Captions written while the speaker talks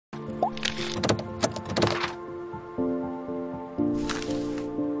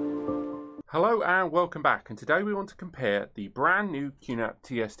Hello and welcome back, and today we want to compare the brand new QNAP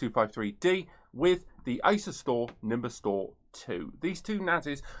TS-253D with the Acer Store Nimbustor 2. These two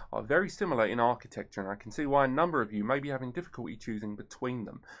NASes are very similar in architecture, and I can see why a number of you may be having difficulty choosing between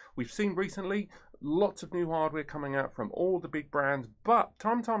them. We've seen recently lots of new hardware coming out from all the big brands, but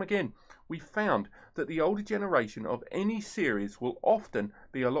time and time again we found that the older generation of any series will often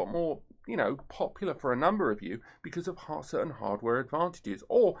be a lot more popular for a number of you because of certain hardware advantages,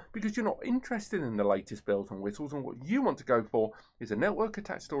 or because you're not interested in the latest bells and whistles, and what you want to go for is a network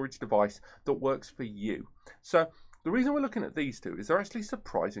attached storage device that works for you. So the reason we're looking at these two is they're actually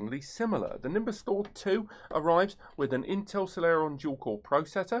surprisingly similar. The Nimbustor 2 arrives with an Intel Celeron dual-core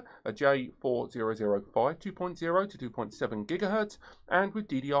processor, a J4005 2.0 to 2.7 GHz, and with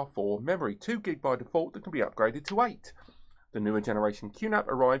DDR4 memory, 2 GB by default that can be upgraded to 8. The newer generation QNAP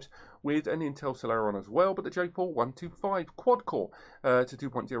arrives with an Intel Celeron as well, but the J4125 quad-core to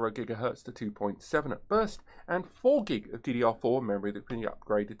 2.0 GHz to 2.7 at burst, and 4 GB of DDR4 memory that can be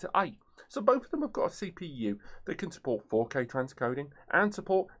upgraded to 8. So both of them have got a CPU that can support 4K transcoding and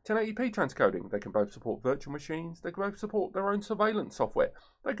support 1080p transcoding. They can both support virtual machines. They can both support their own surveillance software.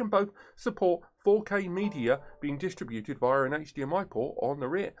 They can both support 4K media being distributed via an HDMI port on the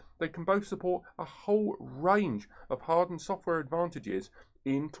rear. They can both support a whole range of hardened software advantages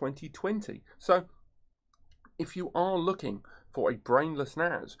in 2020. So if you are looking for a brainless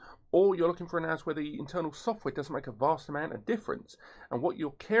NAS, or you're looking for a NAS where the internal software doesn't make a vast amount of difference, and what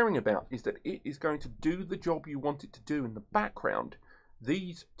you're caring about is that it is going to do the job you want it to do in the background,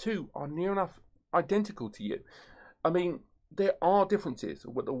 these two are near enough identical to you. I mean, there are differences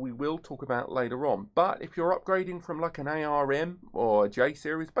that we will talk about later on, but if you're upgrading from like an ARM or a J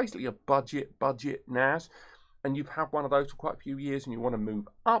series, basically a budget NAS, and you've had one of those for quite a few years and you want to move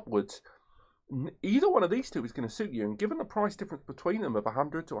upwards, either one of these two is going to suit you. And given the price difference between them of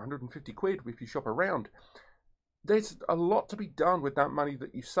 100 to 150 quid if you shop around, there's a lot to be done with that money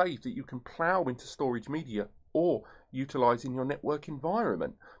that you save that you can plow into storage media or utilize in your network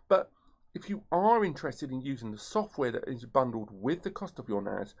environment. But if you are interested in using the software that is bundled with the cost of your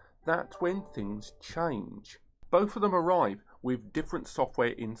NAS, that's when things change. Both of them arrive with different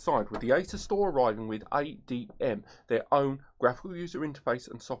software inside, with the Acer Store arriving with ADM, their own graphical user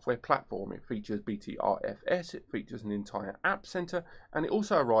interface and software platform. It features BTRFS, it features an entire app center, and it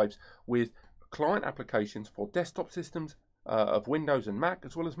also arrives with client applications for desktop systems of Windows and Mac,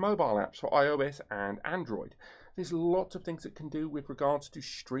 as well as mobile apps for iOS and Android. There's lots of things it can do with regards to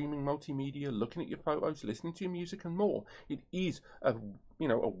streaming multimedia, looking at your photos, listening to your music, and more. It is a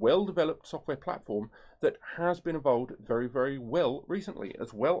well-developed software platform that has been evolved very, very well recently,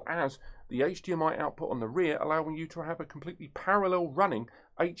 as well as the HDMI output on the rear, allowing you to have a completely parallel running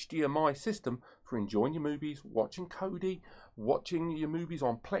HDMI system for enjoying your movies, watching Kodi, watching your movies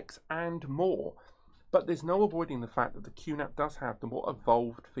on Plex, and more. But there's no avoiding the fact that the QNAP does have the more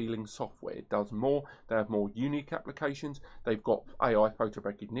evolved feeling software. It does more. They have more unique applications. They've got AI photo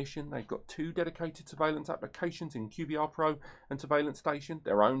recognition. They've got 2 dedicated surveillance applications in QBR Pro and Surveillance Station,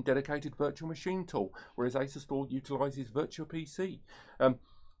 their own dedicated virtual machine tool, whereas Acer Store utilizes VirtualBox.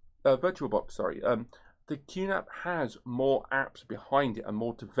 The QNAP has more apps behind it and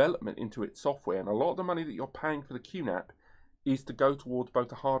more development into its software, and a lot of the money that you're paying for the QNAP is to go towards both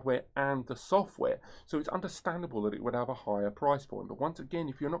the hardware and the software. So it's understandable that it would have a higher price point. But once again,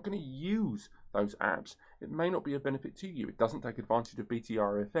 if you're not going to use those apps, it may not be a benefit to you. It doesn't take advantage of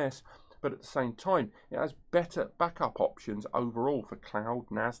BTRFS, but at the same time, it has better backup options overall for cloud,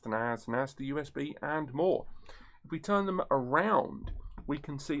 NAS to NAS, NAS to USB, and more. If we turn them around, we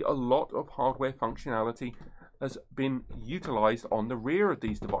can see a lot of hardware functionality has been utilized on the rear of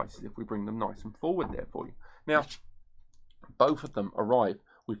these devices if we bring them nice and forward there for you. Now, both of them arrive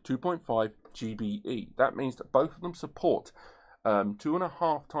with 2.5 GBE. That means that both of them support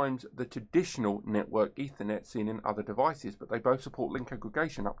 2.5 times the traditional network Ethernet seen in other devices, but they both support link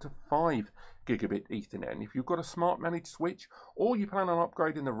aggregation up to 5 gigabit Ethernet. And if you've got a smart managed switch, or you plan on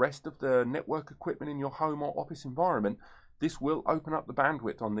upgrading the rest of the network equipment in your home or office environment, this will open up the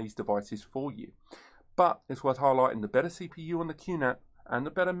bandwidth on these devices for you. But it's worth highlighting the better CPU on the QNAP and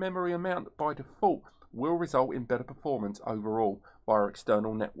the better memory amount by default will result in better performance overall via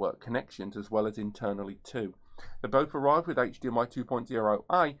external network connections, as well as internally too. They both arrive with HDMI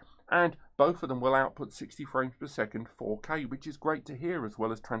 2.0A, and both of them will output 60 frames per second 4K, which is great to hear, as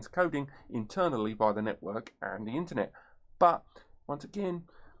well as transcoding internally via the network and the internet. But once again,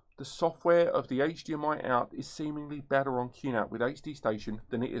 the software of the HDMI out is seemingly better on QNAP with HD Station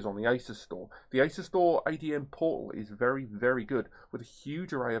than it is on the Acer Store. The Acer Store ADM portal is very, very good, with a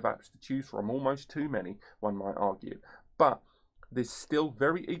huge array of apps to choose from, almost too many, one might argue. But They're still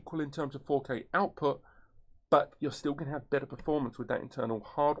very equal in terms of 4K output, but you're still going to have better performance with that internal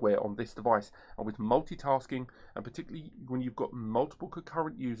hardware on this device. And with multitasking, and particularly when you've got multiple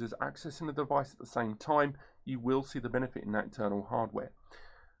concurrent users accessing the device at the same time, you will see the benefit in that internal hardware.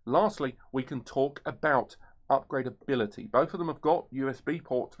 Lastly, we can talk about upgradability. Both of them have got USB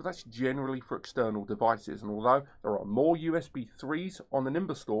ports, but that's generally for external devices. And although there are more USB 3s on the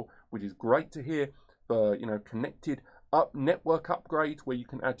Nimbustor, which is great to hear for, connected network upgrades where you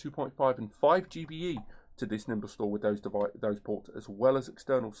can add 2.5 and 5 GBE to this Nimbustor with those ports, as well as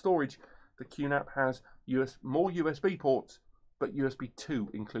external storage, the QNAP has more USB ports, but USB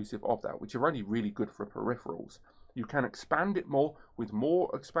 2 inclusive of that, which are only really good for peripherals. You can expand it more with more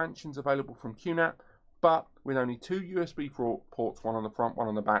expansions available from QNAP, but with only 2 USB ports, one on the front, one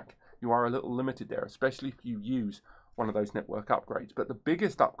on the back, you are a little limited there, especially if you use one of those network upgrades. But the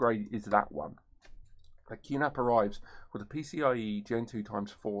biggest upgrade is that one. The QNAP arrives with a PCIe Gen 2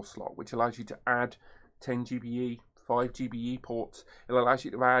 x4 slot, which allows you to add 10 GBE, 5 GBE ports. It allows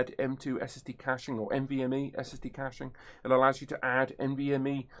you to add M2 SSD caching or NVMe SSD caching. It allows you to add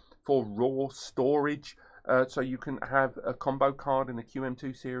NVMe for raw storage. So you can have a combo card in the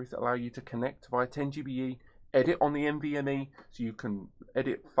QM2 series that allow you to connect via 10 GBE, edit on the NVMe, so you can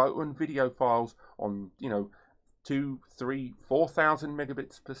edit photo and video files on, 2, 3, 4,000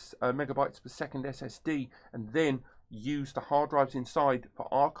 megabytes per second SSD, and then use the hard drives inside for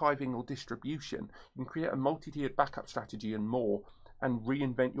archiving or distribution. You can create a multi-tiered backup strategy and more, and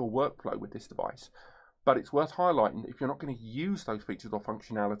reinvent your workflow with this device. But it's worth highlighting that if you're not going to use those features or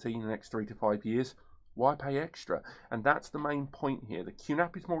functionality in the next 3 to 5 years, why pay extra? And that's the main point here. The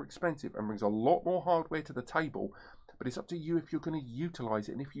QNAP is more expensive and brings a lot more hardware to the table, but it's up to you if you're going to utilize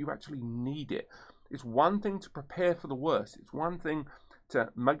it and if you actually need it. It's one thing to prepare for the worst. It's one thing to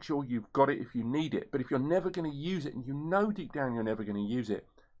make sure you've got it if you need it. But if you're never going to use it, and you know deep down you're never going to use it,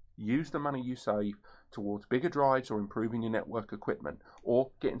 use the money you save towards bigger drives or improving your network equipment,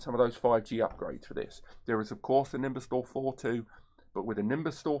 or getting some of those 5G upgrades for this. There is, of course, the Nimbustor 4 too, but with a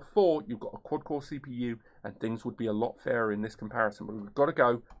Nimbustor 4, you've got a quad-core CPU, and things would be a lot fairer in this comparison. But we've got to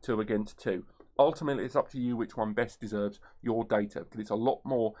go 2 against 2. Ultimately, it's up to you which one best deserves your data, because it's a lot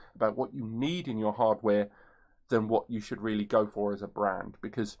more about what you need in your hardware than what you should really go for as a brand.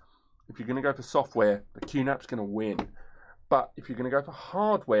 Because if you're going to go for software, the QNAP's going to win. But if you're going to go for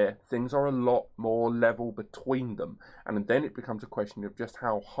hardware, things are a lot more level between them. And then it becomes a question of just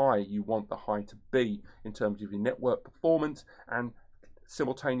how high you want the high to be in terms of your network performance and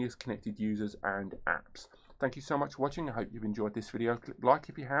simultaneous connected users and apps. Thank you so much for watching. I hope you've enjoyed this video. Click like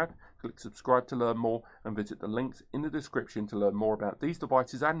if you have, click subscribe to learn more, and visit the links in the description to learn more about these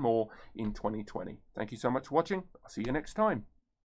devices and more in 2020. Thank you so much for watching. I'll see you next time.